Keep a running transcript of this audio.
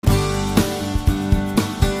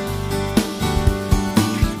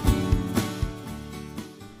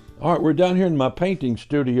All right, we're down here in my painting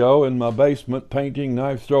studio in my basement, painting,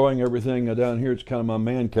 knife throwing, everything down here. It's kind of my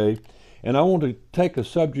man cave. And I want to take a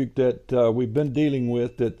subject that we've been dealing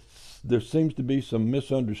with that there seems to be some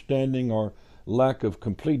misunderstanding or lack of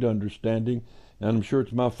complete understanding. And I'm sure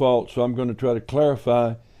it's my fault, so I'm going to try to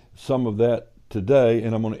clarify some of that today,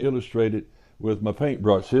 and I'm going to illustrate it with my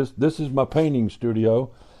paintbrush. This is my painting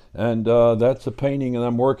studio, and that's a painting that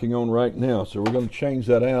I'm working on right now. So we're going to change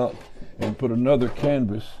that out and put another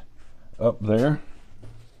canvas up there.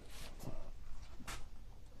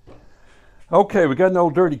 Okay, we got an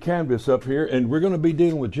old dirty canvas up here, and we're going to be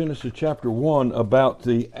dealing with Genesis chapter 1 about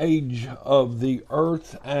the age of the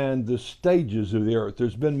earth and the stages of the earth.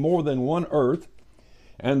 There's been more than one earth,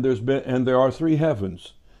 and there are three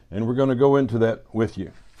heavens, and we're going to go into that with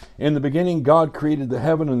you. In the beginning, God created the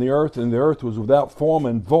heaven and the earth was without form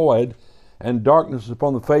and void, and darkness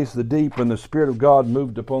upon the face of the deep, and the Spirit of God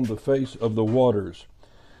moved upon the face of the waters.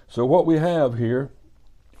 So what we have here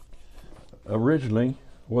originally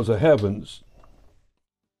was a heavens.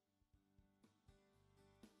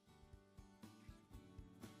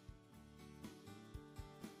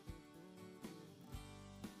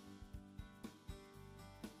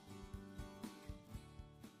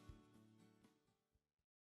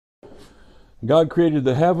 God created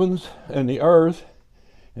the heavens and the earth,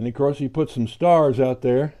 and of course he put some stars out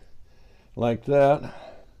there like that,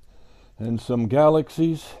 and some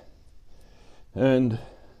galaxies, and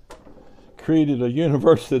created a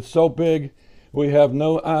universe that's so big we have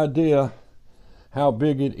no idea how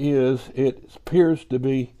big it is. It appears to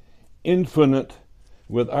be infinite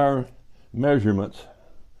with our measurements.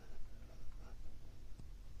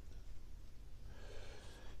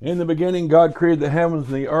 In the beginning, God created the heavens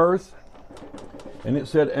and the earth, and it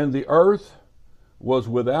said, and the earth was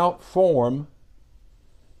without form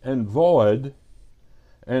and void,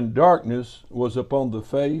 and darkness was upon the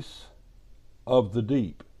face of the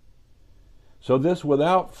deep. So this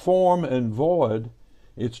without form and void,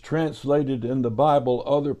 it's translated in the Bible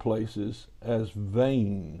other places as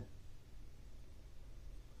vain.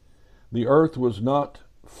 The earth was not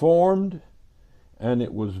formed, and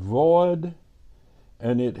it was void,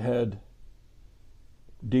 and it had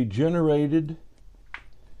degenerated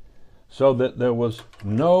so that there was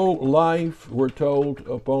no life, we're told,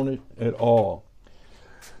 upon it at all.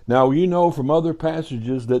 Now, you know from other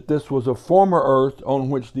passages that this was a former earth on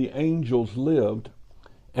which the angels lived,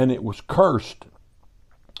 and it was cursed.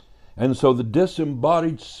 And so the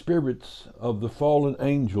disembodied spirits of the fallen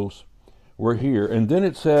angels were here. And then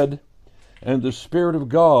it said, and the Spirit of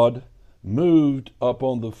God moved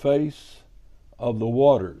upon the face of the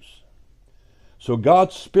waters. So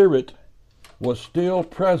God's Spirit was still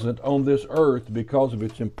present on this earth because of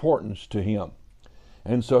its importance to him.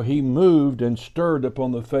 And so he moved and stirred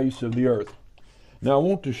upon the face of the earth. Now I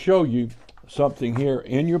want to show you something here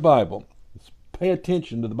in your Bible. Pay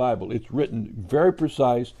attention to the Bible. It's written very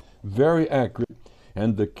precise, very accurate,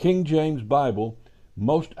 and the King James Bible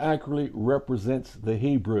most accurately represents the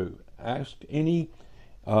Hebrew. Ask any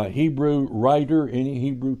Hebrew writer, any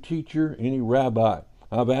Hebrew teacher, any rabbi.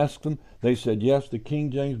 I've asked them. They said, yes, the King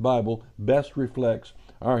James Bible best reflects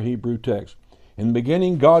our Hebrew text. In the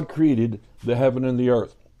beginning, God created the heaven and the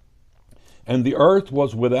earth. And the earth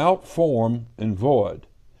was without form and void,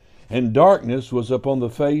 and darkness was upon the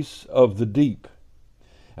face of the deep.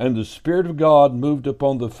 And the Spirit of God moved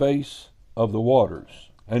upon the face of the waters.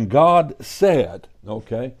 And God said,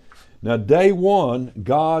 okay, now day one,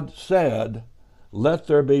 God said, let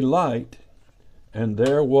there be light, and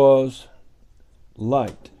there was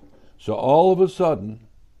light. So all of a sudden,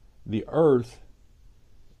 the earth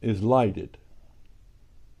is lighted.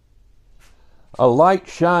 A light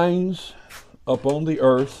shines upon the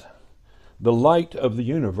earth, the light of the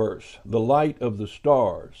universe, the light of the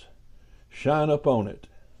stars shine upon it.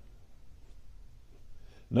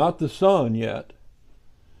 Not the sun yet,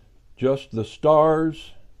 just the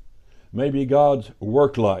stars, maybe God's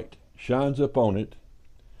work light shines upon it,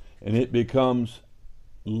 and it becomes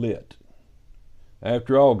lit.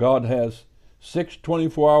 After all, God has 6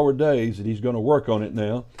 24-hour days that he's going to work on it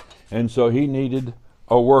now, and so he needed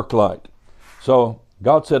a work light. So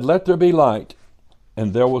God said, let there be light,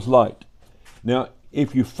 and there was light. Now,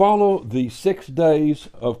 if you follow the 6 days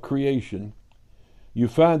of creation, you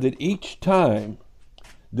find that each time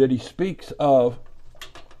that he speaks of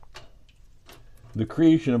the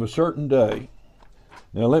creation of a certain day.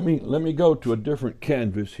 Now let me go to a different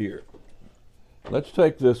canvas here. Let's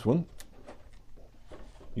take this one.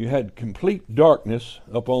 You had complete darkness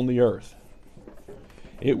upon the earth.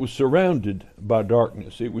 It was surrounded by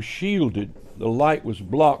darkness. It was shielded. The light was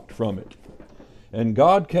blocked from it. And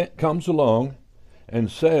God comes along and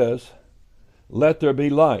says, "Let there be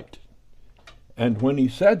light." And when he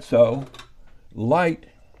said so, light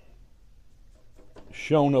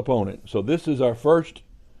shone upon it. So this is our first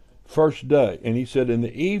day. And he said, in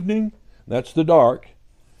the evening, that's the dark,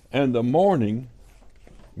 and the morning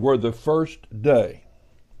were the first day.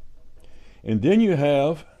 And then you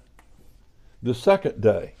have the second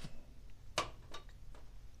day.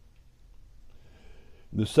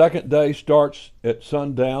 The second day starts at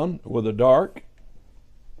sundown with a dark,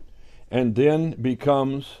 and then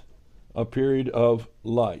becomes a period of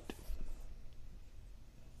light.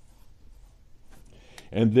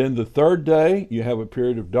 And then the third day, you have a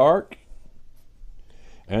period of dark,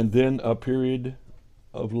 and then a period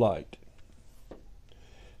of light.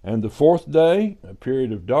 And the fourth day, a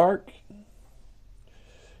period of dark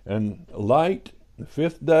and light. The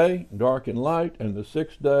fifth day, dark and light. And the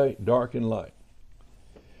sixth day, dark and light.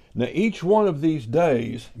 Now, each one of these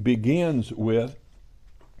days begins with,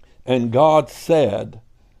 "And God said,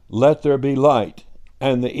 let there be light.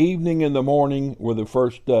 And the evening and the morning were the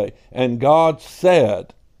first day. And God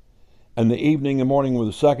said," and the evening and morning were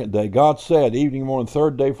the second day. God said, evening, morning,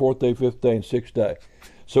 third day, fourth day, fifth day, and sixth day.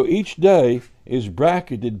 So each day is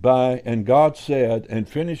bracketed by "and God said," and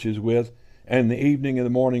finishes with "and the evening and the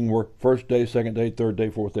morning were first day, second day, third day,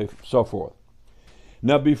 fourth day," so forth.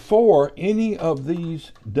 Now, before any of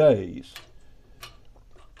these days,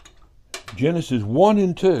 Genesis 1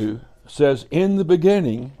 and 2 says, "In the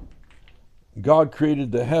beginning, God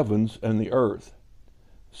created the heavens and the earth."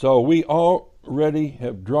 So we already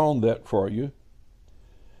have drawn that for you,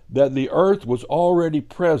 that the earth was already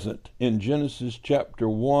present in Genesis chapter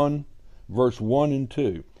 1, verse 1 and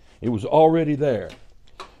 2. It was already there.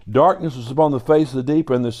 Darkness was upon the face of the deep,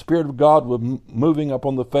 and the Spirit of God was moving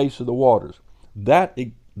upon the face of the waters. That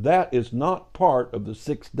is not part of the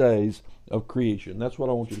 6 days of creation. That's what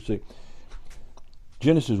I want you to see.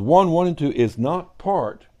 Genesis 1, 1 and 2 is not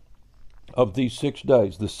part of these 6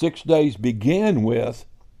 days. The 6 days begin with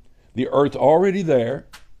the earth already there,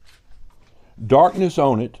 darkness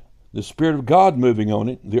on it, the Spirit of God moving on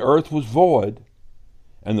it, the earth was void,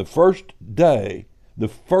 and the first day, the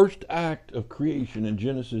first act of creation in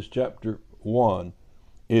Genesis chapter 1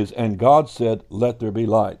 is, "And God said, let there be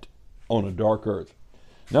light," on a dark earth.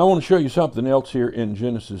 Now I want to show you something else here in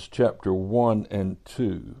Genesis chapter 1 and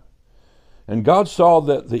 2. "And God saw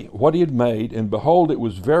that what he had made, and behold, it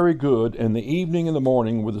was very good, and the evening and the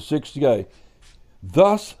morning were the sixth day.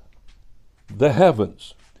 Thus the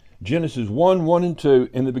heavens." Genesis 1, 1 and 2,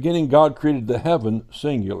 in the beginning God created the heaven,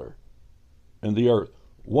 singular, and the earth.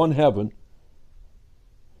 One heaven,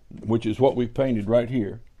 which is what we've painted right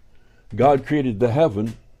here. God created the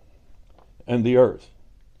heaven and the earth.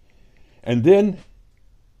 And then,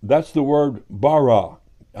 that's the word bara.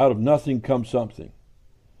 Out of nothing comes something.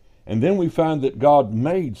 And then we find that God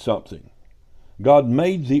made something. God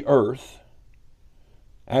made the earth.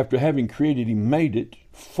 After having created, he made it,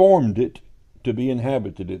 formed it to be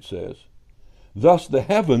inhabited, it says. Thus the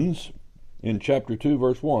heavens, in chapter 2,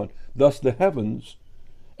 verse 1, thus the heavens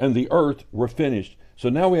and the earth were finished. So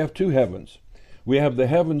now we have 2 heavens. We have the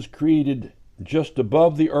heavens created just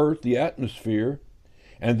above the earth, the atmosphere,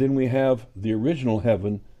 and then we have the original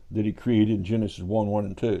heaven that he created in Genesis 1, 1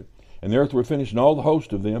 and 2. And the earth were finished, and all the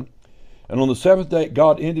host of them. And on the seventh day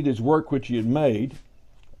God ended his work which he had made,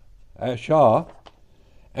 Ashah,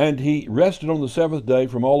 and he rested on the seventh day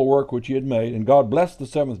from all the work which he had made. And God blessed the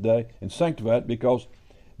seventh day and sanctified it, because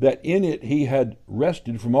that in it he had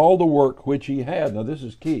rested from all the work which he had. Now this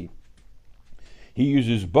is key. He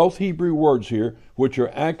uses both Hebrew words here, which are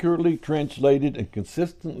accurately translated and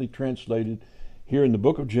consistently translated here in the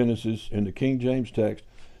book of Genesis in the King James text.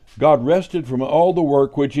 God rested from all the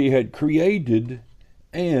work which he had created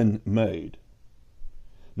and made.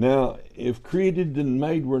 Now, if created and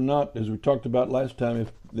made were not, as we talked about last time,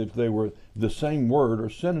 if they were the same word or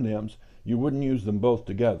synonyms, you wouldn't use them both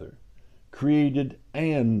together. Created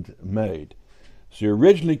and made. So he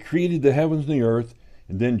originally created the heavens and the earth,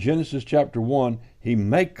 and then Genesis chapter 1, he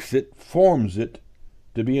makes it, forms it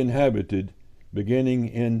to be inhabited, beginning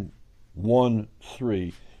in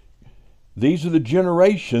 1:3. These are the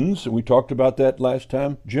generations, and we talked about that last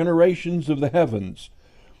time, generations of the heavens.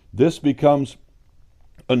 This becomes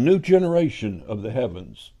a new generation of the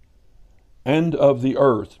heavens and of the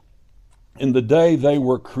earth. In the day they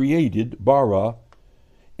were created, bara,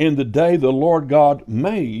 in the day the Lord God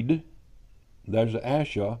made, there's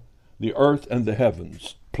Asha, the earth and the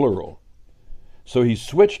heavens, plural. So he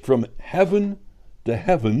switched from heaven to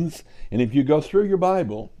heavens, and if you go through your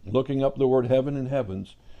Bible, looking up the word heaven and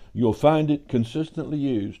heavens, you'll find it consistently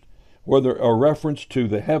used. whether a reference to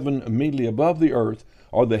the heaven immediately above the earth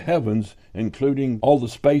or the heavens, including all the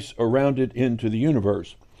space around it into the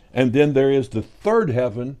universe. And then there is the third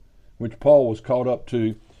heaven, which Paul was caught up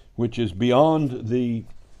to, which is beyond the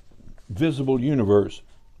visible universe.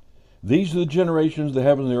 These are the generations of the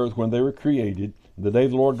heaven and the earth when they were created, the day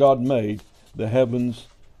the Lord God made the heavens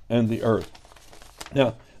and the earth.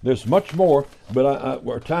 Now, there's much more, but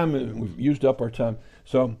we've used up our time.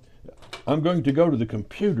 So I'm going to go to the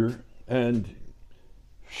computer and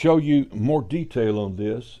show you more detail on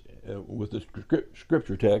this with the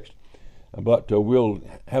scripture text, but we'll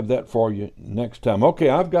have that for you next time. Okay,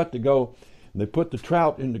 I've got to go. They put the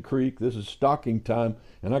trout in the creek. This is stocking time,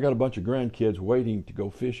 and I got a bunch of grandkids waiting to go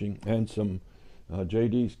fishing, and some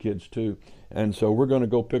JD's kids too. And so we're going to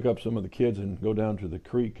go pick up some of the kids and go down to the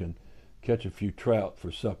creek and catch a few trout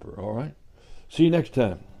for supper. All right? See you next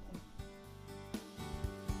time.